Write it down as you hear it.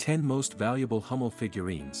10 Most Valuable Hummel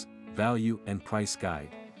Figurines, Value and Price Guide.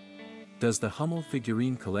 Does the Hummel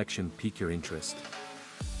figurine collection pique your interest?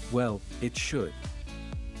 Well, it should.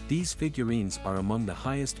 These figurines are among the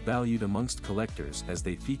highest valued amongst collectors as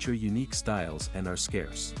they feature unique styles and are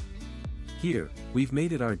scarce. Here, we've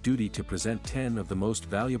made it our duty to present 10 of the most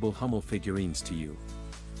valuable Hummel figurines to you.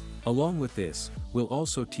 Along with this, we'll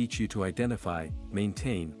also teach you to identify,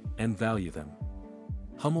 maintain, and value them.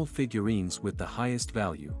 Hummel figurines with the highest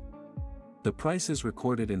value. The prices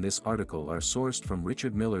recorded in this article are sourced from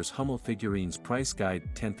Richard Miller's Hummel Figurines Price Guide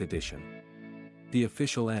 10th edition. The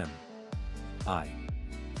official M.I.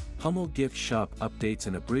 Hummel gift shop updates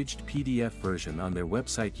an abridged PDF version on their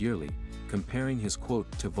website yearly, comparing his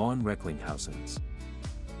quote to von Recklinghausen's.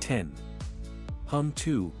 10. Hum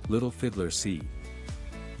 2, Little Fiddler C.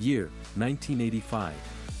 Year, 1985.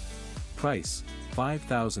 Price,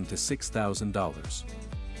 $5,000 to $6,000.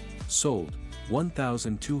 Sold,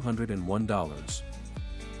 $1,201.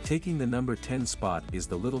 Taking the number 10 spot is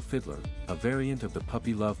the Little Fiddler, a variant of the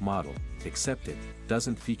Puppy Love model, except it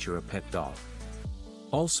doesn't feature a pet dog.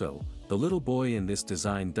 Also, the little boy in this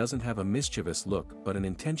design doesn't have a mischievous look but an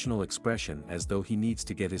intentional expression as though he needs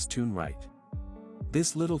to get his tune right.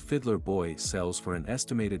 This Little Fiddler boy sells for an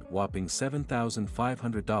estimated whopping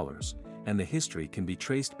 $7,500, and the history can be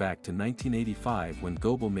traced back to 1985 when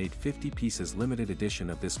Goebel made 50 pieces limited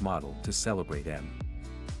edition of this model to celebrate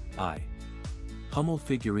M.I. Hummel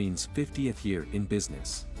Figurines' 50th year in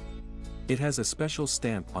business. It has a special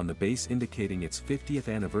stamp on the base indicating its 50th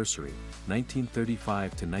anniversary,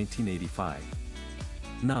 1935 to 1985.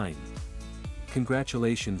 9.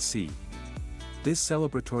 Congratulations C. This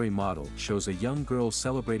celebratory model shows a young girl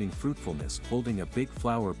celebrating fruitfulness holding a big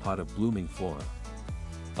flower pot of blooming flora.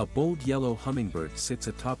 A bold yellow hummingbird sits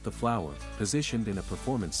atop the flower, positioned in a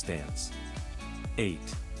performance stance. 8.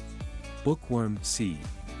 Bookworm C.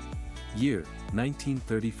 Year,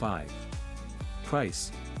 1935.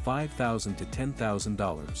 Price, $5,000 to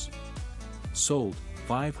 $10,000. Sold,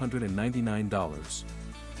 $599.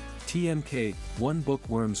 TMK, one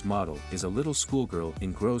bookworm's model is a little schoolgirl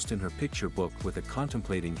engrossed in her picture book with a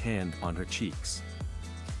contemplating hand on her cheeks.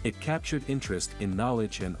 It captured interest in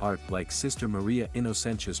knowledge and art like Sister Maria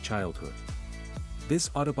Innocentia's childhood. This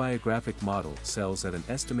autobiographic model sells at an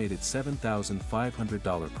estimated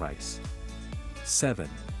 $7,500 price. 7.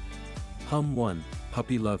 Hum 1,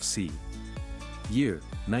 Puppy Love C. Year,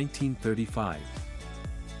 1935.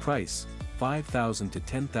 Price, $5,000 to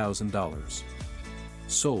 $10,000.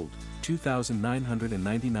 Sold,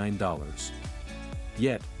 $2,999.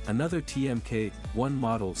 Yet, another TMK-1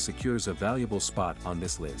 model secures a valuable spot on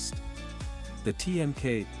this list. The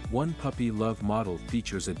TMK-1 Puppy Love model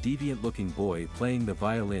features a deviant-looking boy playing the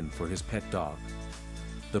violin for his pet dog.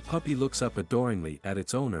 The puppy looks up adoringly at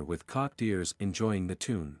its owner with cocked ears enjoying the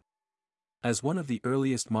tune. As one of the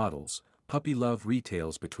earliest models, Puppy Love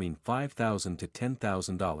retails between $5,000 to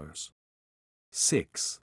 $10,000.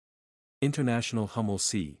 6. International Hummel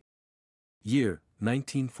C. Year,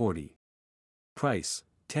 1940. Price,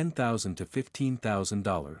 $10,000 to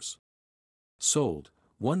 $15,000. Sold,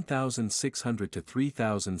 $1,600 to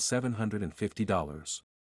 $3,750.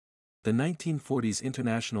 The 1940s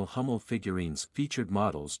International Hummel figurines featured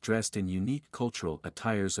models dressed in unique cultural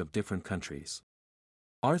attires of different countries.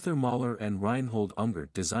 Arthur Mahler and Reinhold Unger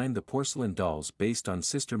designed the porcelain dolls based on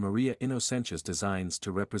Sister Maria Innocentia's designs to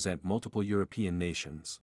represent multiple European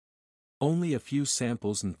nations. Only a few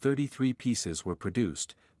samples and 33 pieces were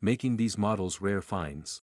produced, making these models rare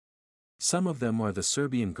finds. Some of them are the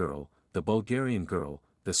Serbian girl, the Bulgarian girl,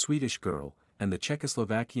 the Swedish girl, and the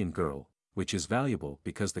Czechoslovakian girl, which is valuable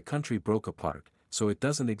because the country broke apart, so it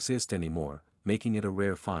doesn't exist anymore, making it a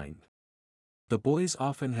rare find. The boys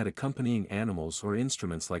often had accompanying animals or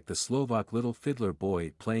instruments like the Slovak Little Fiddler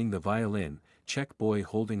boy playing the violin, Czech boy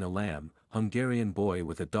holding a lamb, Hungarian boy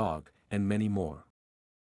with a dog, and many more.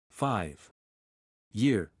 5.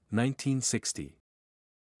 Year, 1960.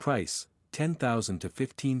 Price, $10,000 to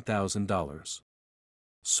 $15,000.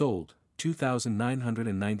 Sold,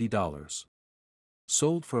 $2,990.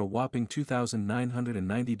 Sold for a whopping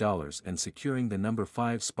 $2,990 and securing the number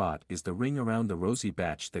 5 spot is the Ring Around the Rosie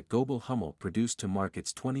batch that Goebel Hummel produced to mark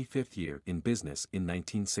its 25th year in business in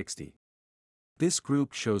 1960. This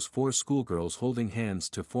group shows 4 schoolgirls holding hands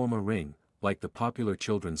to form a ring, like the popular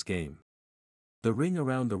children's game. The Ring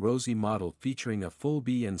Around the Rosie model featuring a full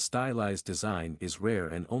B and stylized design is rare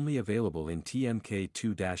and only available in TMK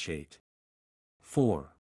 2-8.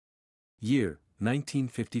 4. Year,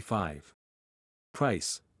 1955.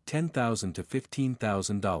 Price, $10,000 to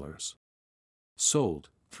 $15,000. Sold,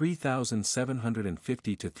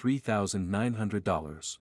 $3,750 to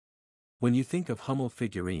 $3,900. When you think of Hummel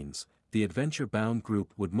figurines, the adventure-bound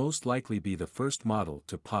group would most likely be the first model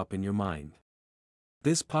to pop in your mind.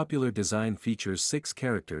 This popular design features 6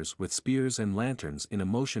 characters with spears and lanterns in a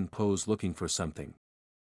motion pose looking for something.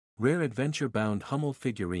 Rare adventure-bound Hummel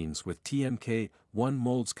figurines with TMK-1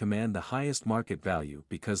 molds command the highest market value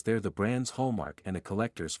because they're the brand's hallmark and a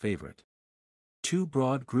collector's favorite. 2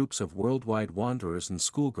 broad groups of worldwide wanderers and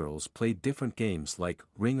schoolgirls played different games like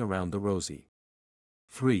Ring Around the Rosie.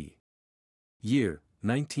 3. Year,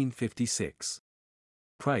 1956.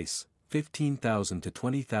 Price, $15,000 to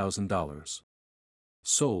 $20,000.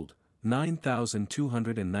 Sold,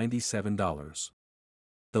 $9,297.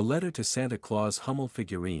 The Letter to Santa Claus Hummel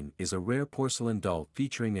figurine is a rare porcelain doll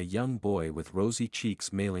featuring a young boy with rosy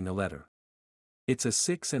cheeks mailing a letter. It's a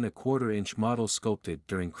 6¼ inch model sculpted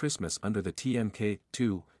during Christmas under the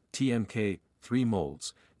TMK-2, TMK-3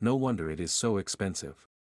 molds, no wonder it is so expensive.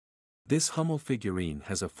 This Hummel figurine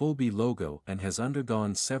has a full B logo and has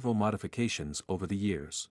undergone several modifications over the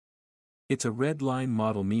years. It's a red line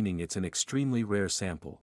model, meaning it's an extremely rare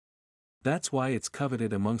sample. That's why it's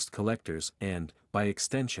coveted amongst collectors and, by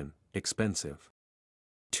extension, expensive.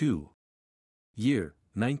 2. Year,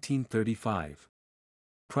 1935.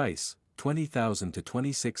 Price, $20,000 to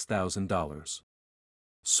 $26,000.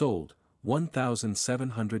 Sold,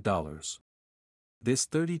 $1,700. This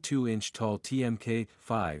 32-inch tall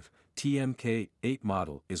TMK-5, TMK-8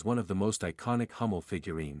 model is one of the most iconic Hummel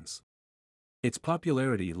figurines. Its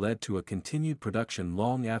popularity led to a continued production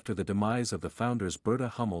long after the demise of the founders Berta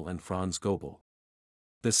Hummel and Franz Goebel.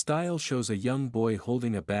 The style shows a young boy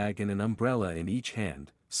holding a bag and an umbrella in each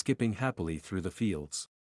hand, skipping happily through the fields.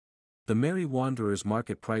 The Merry Wanderer's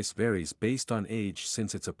market price varies based on age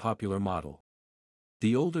since it's a popular model.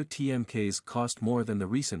 The older TMKs cost more than the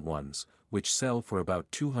recent ones, which sell for about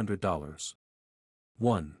 $200.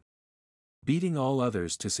 1. Beating all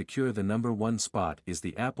others to secure the number 1 spot is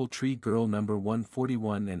the Apple Tree Girl number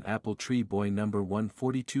 141 and Apple Tree Boy number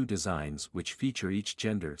 142 designs, which feature each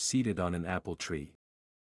gender seated on an apple tree.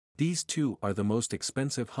 These 2 are the most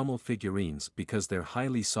expensive Hummel figurines because they're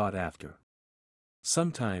highly sought after.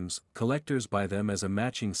 Sometimes, collectors buy them as a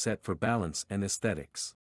matching set for balance and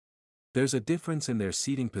aesthetics. There's a difference in their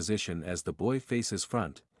seating position as the boy faces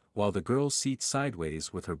front, while the girl seats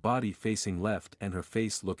sideways with her body facing left and her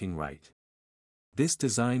face looking right. This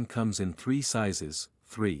design comes in 3 sizes,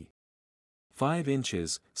 3.5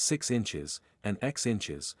 inches, 6 inches, and X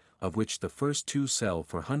inches, of which the first 2 sell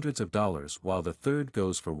for hundreds of dollars while the third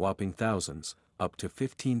goes for whopping thousands, up to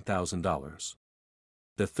 $15,000.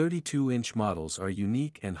 The 32-inch models are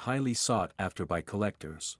unique and highly sought after by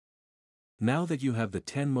collectors. Now that you have the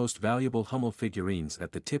 10 most valuable Hummel figurines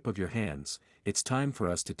at the tip of your hands, it's time for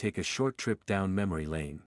us to take a short trip down memory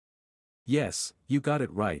lane. Yes, you got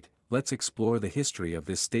it right. Let's explore the history of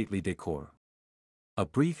this stately decor. A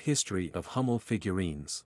brief history of Hummel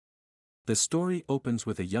figurines. The story opens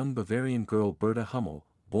with a young Bavarian girl, Berta Hummel,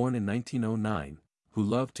 born in 1909, who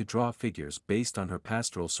loved to draw figures based on her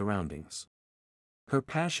pastoral surroundings. Her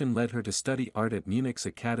passion led her to study art at Munich's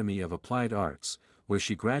Academy of Applied Arts, where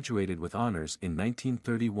she graduated with honors in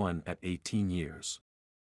 1931 at 18 years.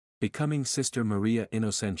 Becoming Sister Maria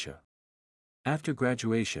Innocentia. After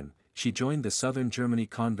graduation, she joined the southern Germany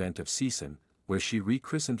convent of Seesen, where she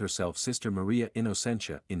rechristened herself Sister Maria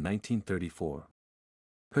Innocentia in 1934.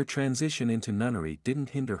 Her transition into nunnery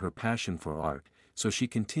didn't hinder her passion for art, so she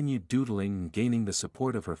continued doodling and gaining the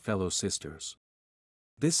support of her fellow sisters.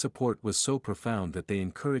 This support was so profound that they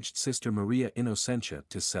encouraged Sister Maria Innocentia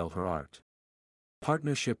to sell her art.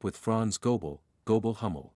 Partnership with Franz Goebel, Goebel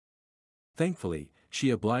Hummel. Thankfully,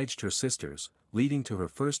 she obliged her sisters, leading to her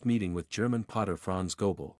first meeting with German potter Franz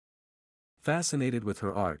Goebel. Fascinated with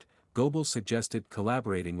her art, Goebel suggested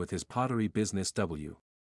collaborating with his pottery business W.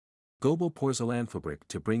 Goebel Porzellanfabrik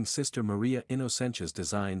to bring Sister Maria Innocentia's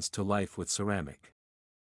designs to life with ceramic.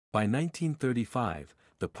 By 1935,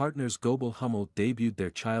 the partners Goebel Hummel debuted their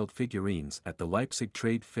child figurines at the Leipzig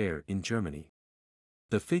Trade Fair in Germany.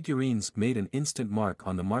 The figurines made an instant mark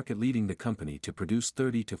on the market, leading the company to produce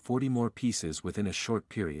 30 to 40 more pieces within a short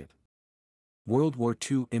period. World War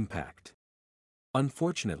II impact.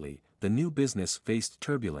 Unfortunately, the new business faced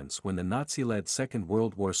turbulence when the Nazi-led Second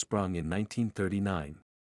World War sprung in 1939.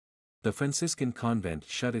 The Franciscan convent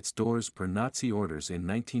shut its doors per Nazi orders in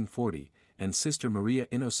 1940, and Sister Maria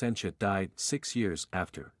Innocentia died 6 years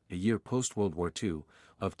after, a year post-World War II,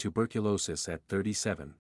 of tuberculosis at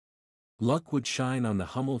 37. Luck would shine on the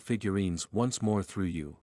Hummel figurines once more through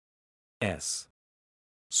U.S.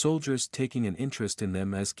 soldiers taking an interest in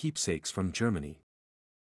them as keepsakes from Germany.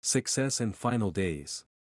 Success and final days.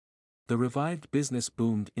 The revived business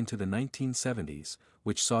boomed into the 1970s,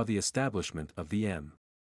 which saw the establishment of the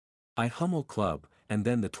M.I. Hummel Club, and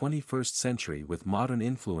then the 21st century with modern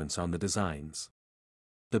influence on the designs.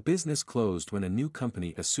 The business closed when a new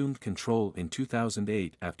company assumed control in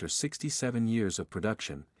 2008 after 67 years of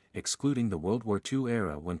production, excluding the World War II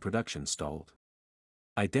era when production stalled.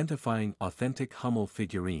 Identifying authentic Hummel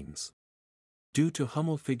figurines. Due to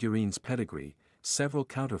Hummel figurines' pedigree, several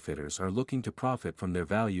counterfeiters are looking to profit from their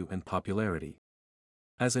value and popularity.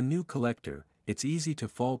 As a new collector, it's easy to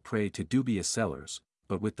fall prey to dubious sellers,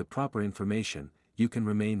 but with the proper information, you can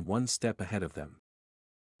remain one step ahead of them.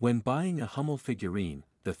 When buying a Hummel figurine,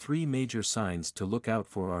 the three major signs to look out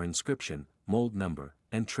for are inscription, mold number,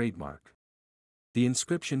 and trademark. The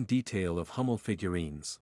inscription detail of Hummel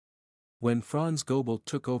figurines. When Franz Goebel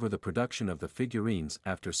took over the production of the figurines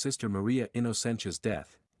after Sister Maria Innocentia's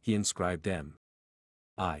death, he inscribed M.I.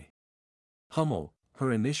 Hummel,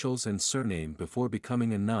 her initials and surname before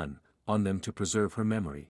becoming a nun, on them to preserve her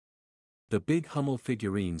memory. The big Hummel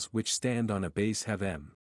figurines which stand on a base have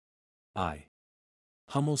M.I.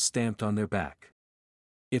 Hummel stamped on their back.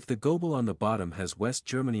 If the Goebel on the bottom has West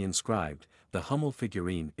Germany inscribed, the Hummel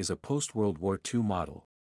figurine is a post-World War II model.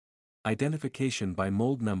 Identification by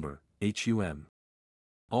mold number, HUM.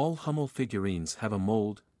 All Hummel figurines have a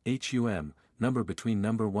mold, HUM, number between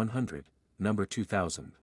number 100, number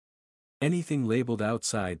 2000. Anything labeled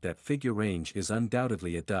outside that figure range is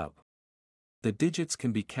undoubtedly a dub. The digits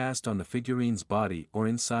can be cast on the figurine's body or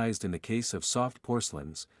incised in the case of soft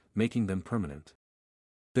porcelains, making them permanent.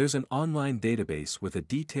 There's an online database with a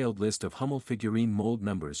detailed list of Hummel figurine mold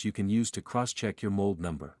numbers you can use to cross-check your mold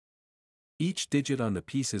number. Each digit on the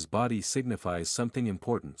piece's body signifies something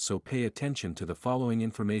important, so pay attention to the following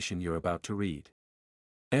information you're about to read.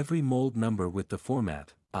 Every mold number with the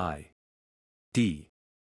format, I.D.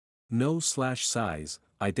 No/size,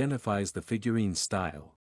 identifies the figurine's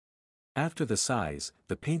style. After the size,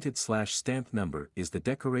 the painted/stamped number is the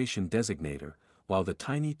decoration designator, while the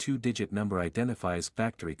tiny two-digit number identifies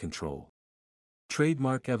factory control.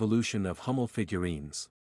 Trademark evolution of Hummel figurines.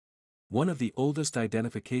 One of the oldest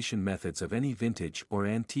identification methods of any vintage or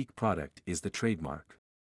antique product is the trademark.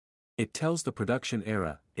 It tells the production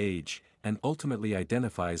era, age, and ultimately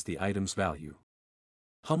identifies the item's value.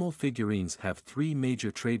 Hummel figurines have three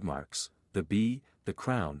major trademarks: the B, the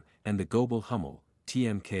Crown, and the Goebel Hummel,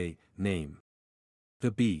 TMK, name.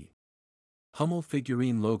 The B. Hummel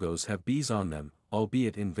figurine logos have Bs on them,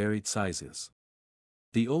 albeit in varied sizes.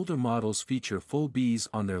 The older models feature full Bs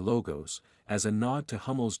on their logos, as a nod to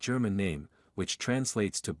Hummel's German name, which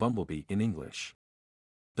translates to bumblebee in English.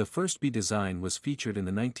 The first B design was featured in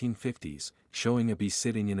the 1950s, showing a bee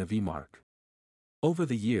sitting in a V mark. Over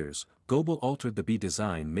the years, Goebel altered the B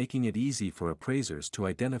design, making it easy for appraisers to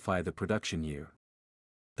identify the production year.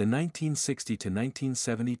 The 1960 to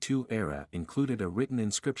 1972 era included a written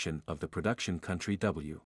inscription of the production country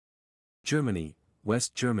W. Germany,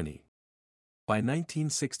 West Germany. By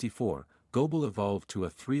 1964, Goebel evolved to a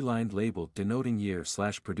three-lined label denoting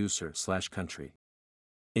year/producer/country.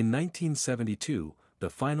 In 1972, the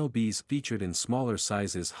final Bs featured in smaller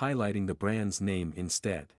sizes, highlighting the brand's name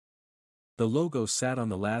instead. The logo sat on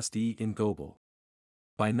the last E in Goebel.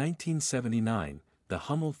 By 1979, the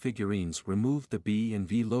Hummel figurines removed the B and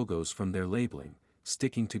V logos from their labeling,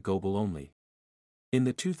 sticking to Goebel only. In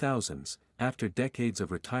the 2000s, after decades of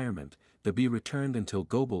retirement, the B returned until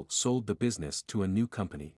Goebel sold the business to a new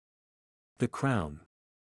company. The Crown.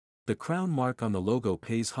 The crown mark on the logo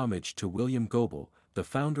pays homage to William Goebel, the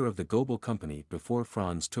founder of the Goebel Company before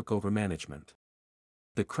Franz took over management.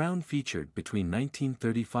 The crown featured between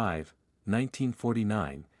 1935,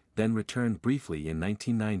 1949, then returned briefly in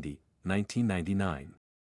 1990, 1999.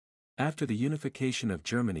 After the unification of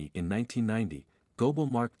Germany in 1990,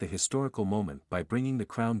 Goebel marked the historical moment by bringing the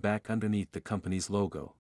crown back underneath the company's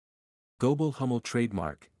logo. Goebel Hummel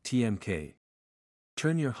trademark, TMK.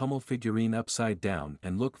 Turn your Hummel figurine upside down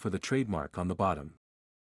and look for the trademark on the bottom.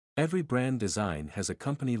 Every brand design has a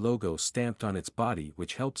company logo stamped on its body,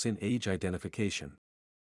 which helps in age identification.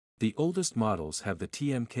 The oldest models have the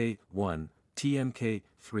TMK-1,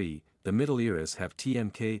 TMK-3, the middle eras have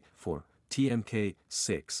TMK-4,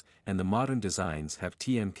 TMK-6, and the modern designs have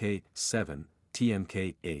TMK-7,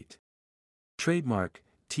 TMK-8. Trademark,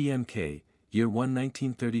 TMK, Year 1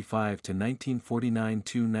 1935 to 1949,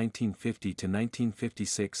 2 1950 to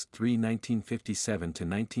 1956, 3 1957 to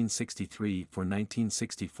 1963, 4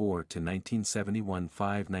 1964 to 1971,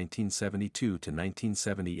 5 1972 to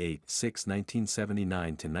 1978, 6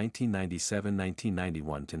 1979 to 1997,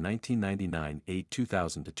 1991 to 1999, 8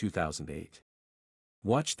 2000 to 2008.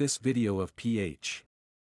 Watch this video of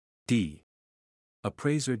Ph.D.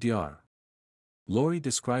 Appraiser Dr. Lori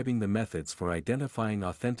describing the methods for identifying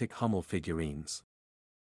authentic Hummel figurines.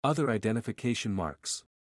 Other identification marks.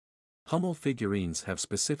 Hummel figurines have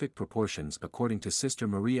specific proportions according to Sister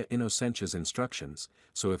Maria Innocentia's instructions,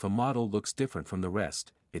 so if a model looks different from the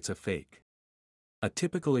rest, it's a fake. A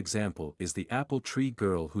typical example is the apple tree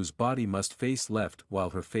girl whose body must face left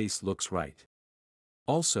while her face looks right.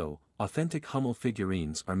 Also, authentic Hummel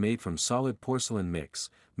figurines are made from solid porcelain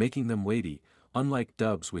mix, making them weighty, unlike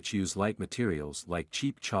dubs which use light materials like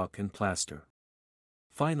cheap chalk and plaster.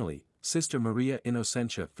 Finally, Sister Maria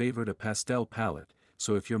Innocentia favored a pastel palette,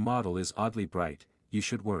 so if your model is oddly bright, you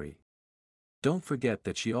should worry. Don't forget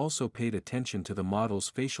that she also paid attention to the model's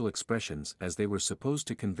facial expressions as they were supposed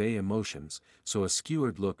to convey emotions, so a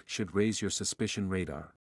skewered look should raise your suspicion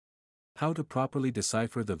radar. How to properly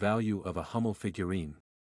decipher the value of a Hummel figurine.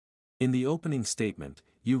 In the opening statement,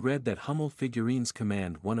 you read that Hummel figurines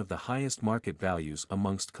command one of the highest market values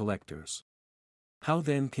amongst collectors. How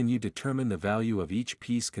then can you determine the value of each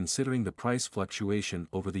piece considering the price fluctuation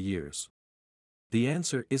over the years? The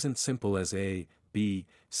answer isn't simple as A, B,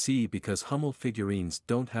 C because Hummel figurines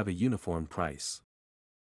don't have a uniform price.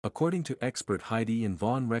 According to expert Heidi and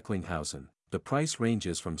von Recklinghausen, the price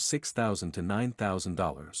ranges from $6,000 to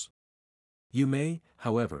 $9,000. You may,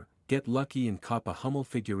 however, get lucky and cop a Hummel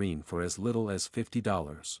figurine for as little as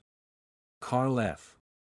 $50. Carl F.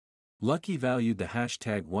 Lucky valued the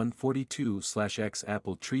hashtag 142/X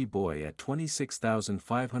Apple Tree Boy at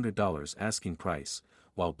 $26,500 asking price,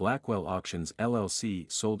 while Blackwell Auctions LLC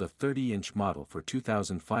sold a 30-inch model for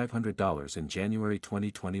 $2,500 in January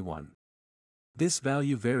 2021. This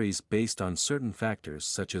value varies based on certain factors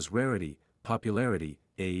such as rarity, popularity,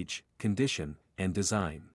 age, condition, and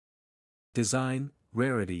design. Design,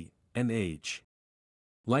 rarity, and age.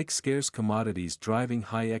 Like scarce commodities driving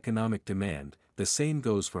high economic demand, the same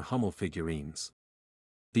goes for Hummel figurines.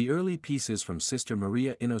 The early pieces from Sister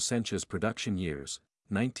Maria Innocentia's production years,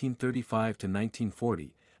 1935 to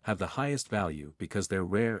 1940, have the highest value because they're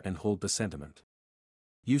rare and hold the sentiment.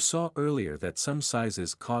 You saw earlier that some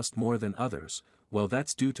sizes cost more than others, well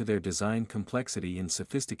that's due to their design complexity and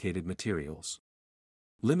sophisticated materials.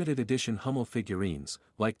 Limited edition Hummel figurines,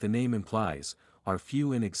 like the name implies, are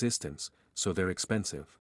few in existence, so they're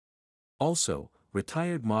expensive. Also,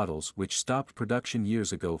 retired models which stopped production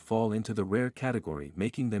years ago fall into the rare category,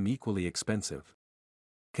 making them equally expensive.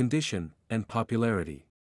 Condition and popularity.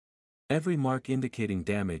 Every mark indicating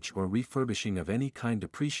damage or refurbishing of any kind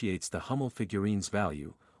depreciates the Hummel figurine's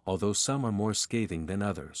value, although some are more scathing than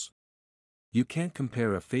others. You can't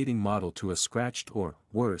compare a fading model to a scratched or,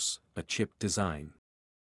 worse, a chipped design.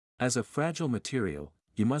 As a fragile material,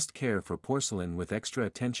 you must care for porcelain with extra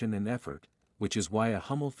attention and effort, which is why a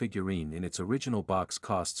Hummel figurine in its original box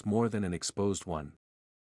costs more than an exposed one.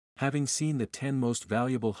 Having seen the 10 most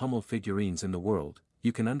valuable Hummel figurines in the world,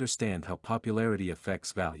 you can understand how popularity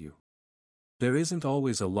affects value. There isn't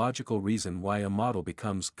always a logical reason why a model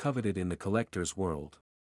becomes coveted in the collector's world.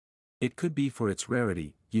 It could be for its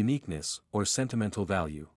rarity, uniqueness, or sentimental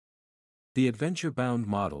value. The adventure-bound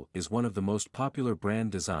model is one of the most popular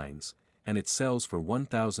brand designs, and it sells for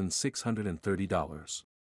 $1,630.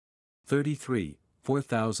 33,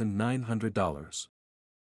 $4,900.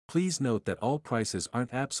 Please note that all prices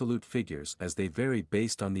aren't absolute figures as they vary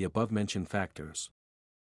based on the above-mentioned factors.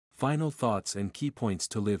 Final thoughts and key points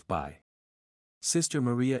to live by. Sister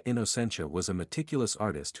Maria Innocentia was a meticulous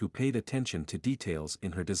artist who paid attention to details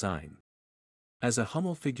in her design. As a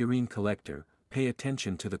Hummel figurine collector, pay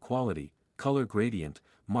attention to the quality, color gradient,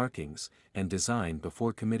 markings, and design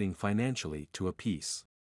before committing financially to a piece.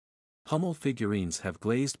 Hummel figurines have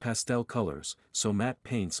glazed pastel colors, so matte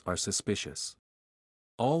paints are suspicious.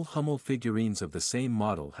 All Hummel figurines of the same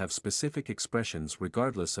model have specific expressions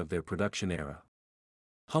regardless of their production era.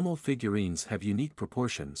 Hummel figurines have unique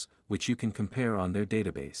proportions, which you can compare on their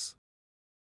database.